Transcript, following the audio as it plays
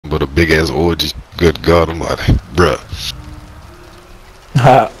big ass orgy. Good God Almighty, bruh.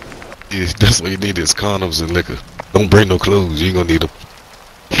 Yeah, that's what you need is condoms and liquor. Don't bring no clothes. You ain't gonna need them.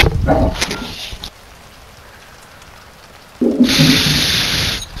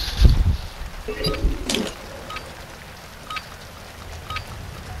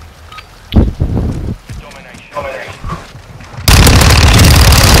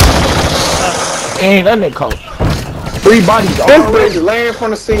 Ain't that nigga called 3 bodies This already. bitch laying from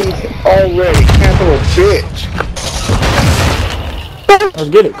the scene already. Cancel a bitch. Let's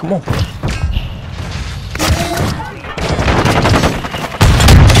get it. Come on.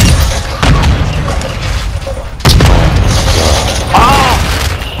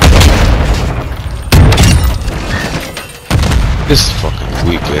 This fucking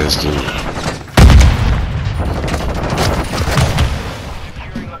weak ass dude.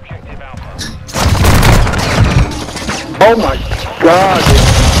 Oh my god, this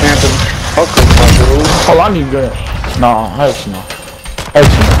Phantom fucker, my dude. Oh, I need that. No, heck no. Heck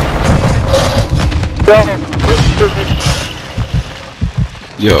no.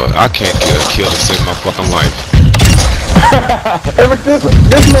 Yo, I can't get a kill to save my fucking life.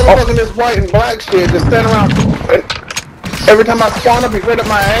 This motherfucker, this white and black shit, just stand around. Every time I spawn up, he rid up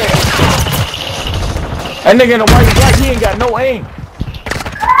my ass. That nigga in the white and black, he ain't got no aim.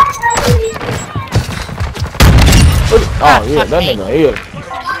 Oh yeah, that nigga here.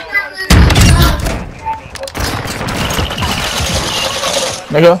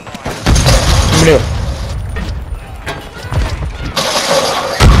 Nigga, give me there.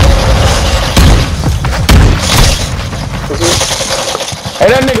 Hey,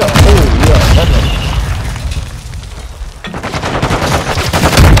 that nigga. Oh yeah, that nigga.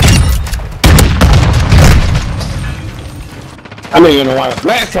 I mean, you know why?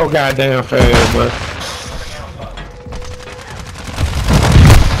 Black so goddamn fast, but.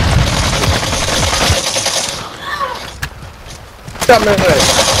 Stop me,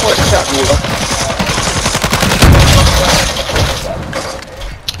 what? Stop me,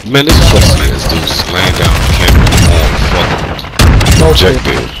 Man, this pussy ass dude just laying down the camera on fucking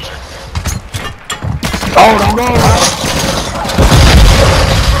projectile. Oh, don't go,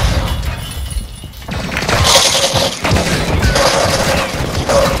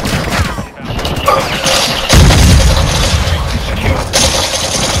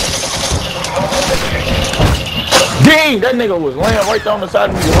 Dang, that nigga was laying right down the side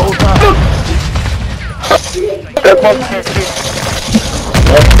of me the whole time.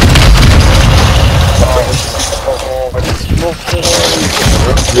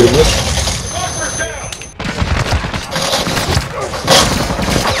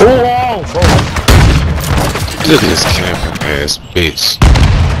 Oh, bro. Look at this camping ass bitch.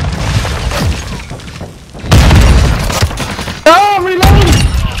 Oh, reload!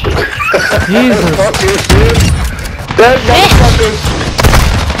 Jesus. Fuck this shit. That motherfucker.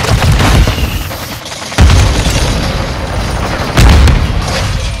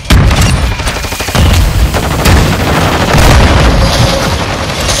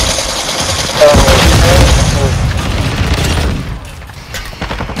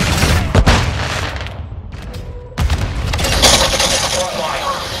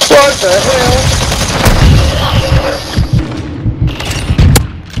 What the hell?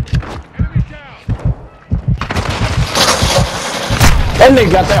 That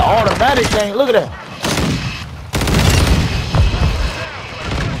nigga got that automatic thing. Look at that.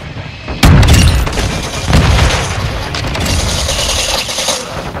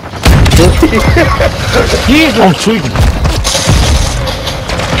 Jesus, I'm tweaking.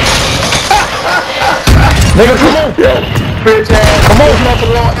 Nigga, come on. Bitch ass. Come on.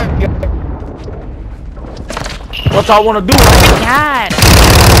 What y'all wanna do, right? God.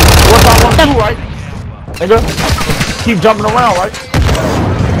 What y'all wanna do, right? Nigga, keep jumping around, right?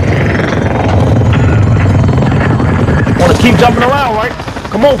 Wanna keep jumping around, right?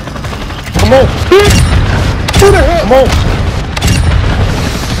 Come on. Come on. Who the hell? Come on.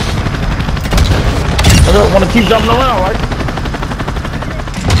 Nigga, wanna keep jumping around, right?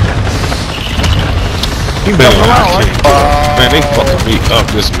 Keep jumping around, right? Man, they fucking me up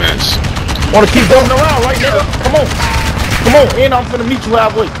this match. Wanna keep jumping around, right, nigga? Come on. Come on. And I'm finna meet you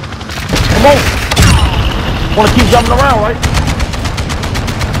halfway. Come on. Wanna keep jumping around, right?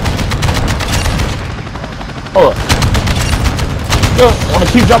 Hold up. Yeah, wanna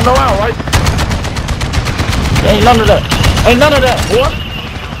keep jumping around, right? Ain't none of that. Ain't none of that, boy.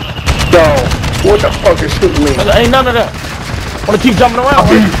 Yo, what the fuck is shooting me? Nigga, ain't none of that. Wanna keep jumping around,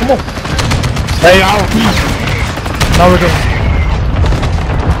 right? Come on. Hey, y'all. No, we're doing.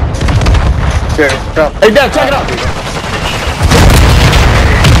 Okay, stop. Hey, Dad, check it out.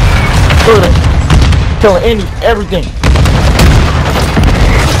 Look at that. Killing everything.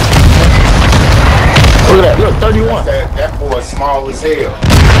 Look at that. Look, 31. That boy's small as hell.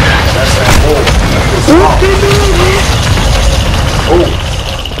 That's that boy. That's small.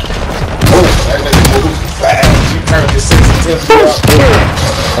 Oh, that nigga moves fast. You turn the sensitivity up.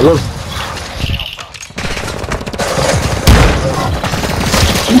 Look.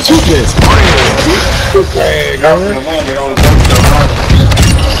 You took this. Hey, go in the moment on the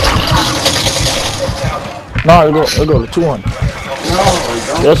No, it go to 200. No,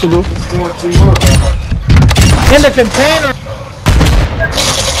 don't. Yes, it do. In the container.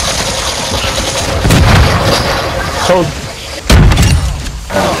 So,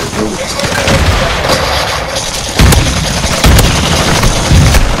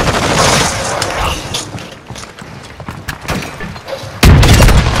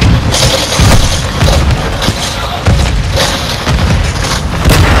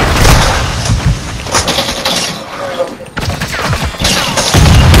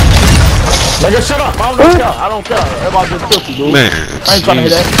 nigga, shut up. I don't care. Everybody just filthy, dude. Man, I ain't trying to hear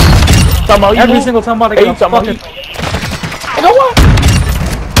that. Talking about you, Every dude. single time I Hey, get you a talking about fucking. you? You know what?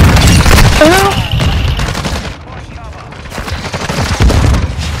 The hell?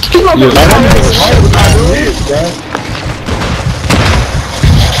 Keep on doing that.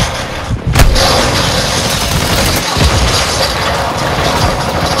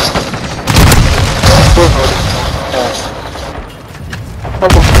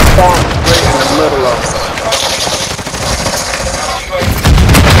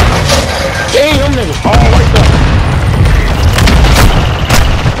 Damn, them niggas all right there.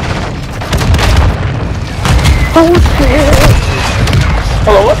 Oh shit.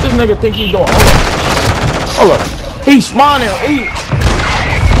 Hold on, what this nigga think he doing? Hold on. He's spawning.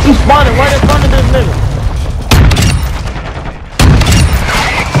 He's spawning right in front of this nigga.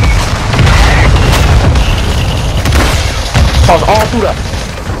 Pause all through that.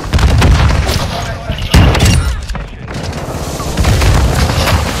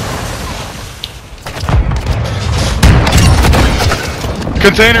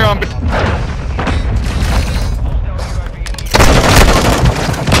 Container on.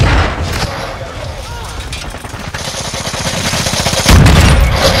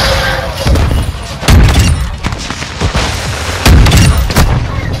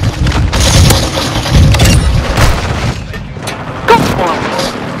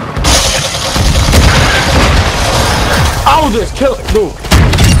 I was just killing, dude.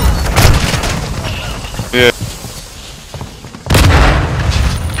 Yeah.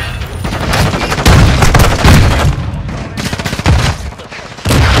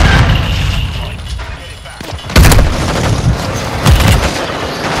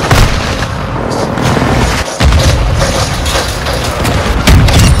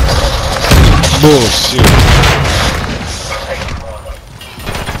 Bullshit.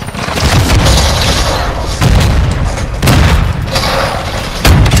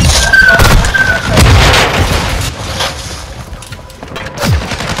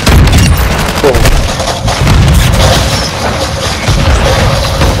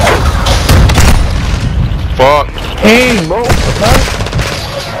 Fuck. Hey, bro.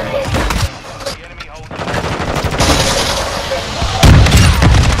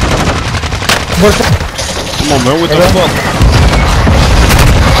 Come on, man. What the fuck?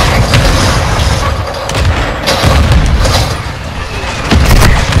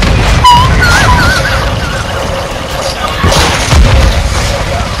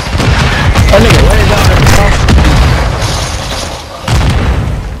 That nigga laying down there.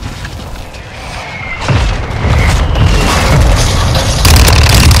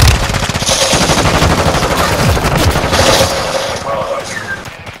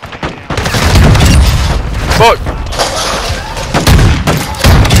 Fuck.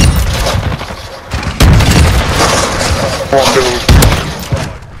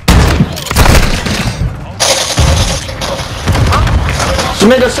 So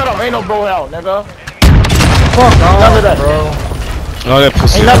nigga, shut up. Ain't no bro out, nigga. Fuck None of that, bro. Oh, that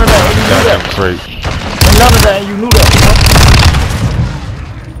pussy. Ain't none of that. You knew Goddamn that. crate. Ain't none of that, and you knew that.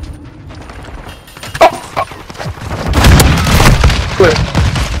 Quit.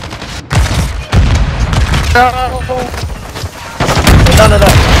 Ain't none of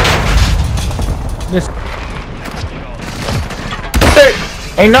that. This. Hey,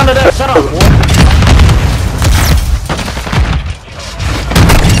 ain't none of that. Shut up, boy.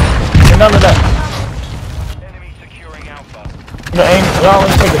 Ain't none of that. Y'all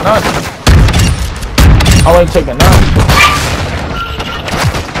ain't taking none. I ain't taking none.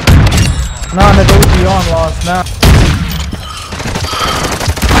 Nah, nigga, we be on lost now.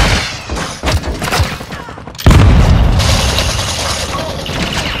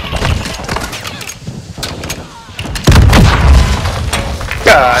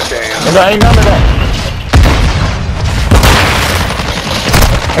 Ain't none of that.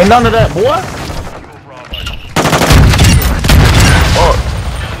 Ain't none of that, boy. Oh.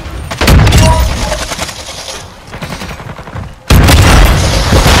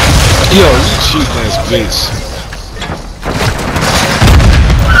 Yo, you cheating ass bitch.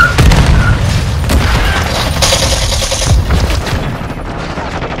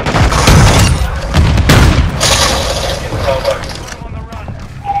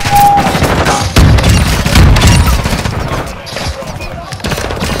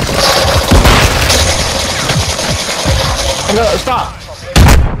 Stop.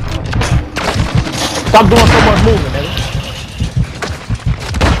 Stop doing so much moving, nigga.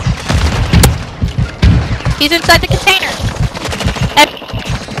 He's inside the container.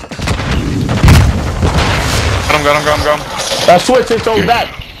 Got him. That switch hit your back.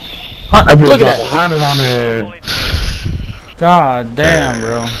 Look at that. 100 on there. God damn,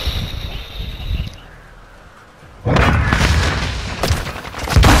 bro.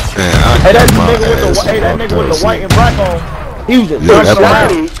 Hey, that nigga with the white and black on. He was just jumping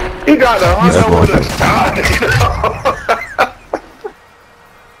around. He got the 100 with a shot.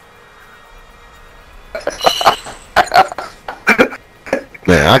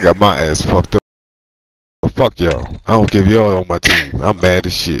 Man, I got my ass fucked up. Fuck y'all. I don't give y'all on my team. I'm mad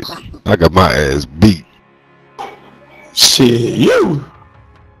as shit. I got my ass beat. Shit, you.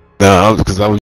 Nah, because I was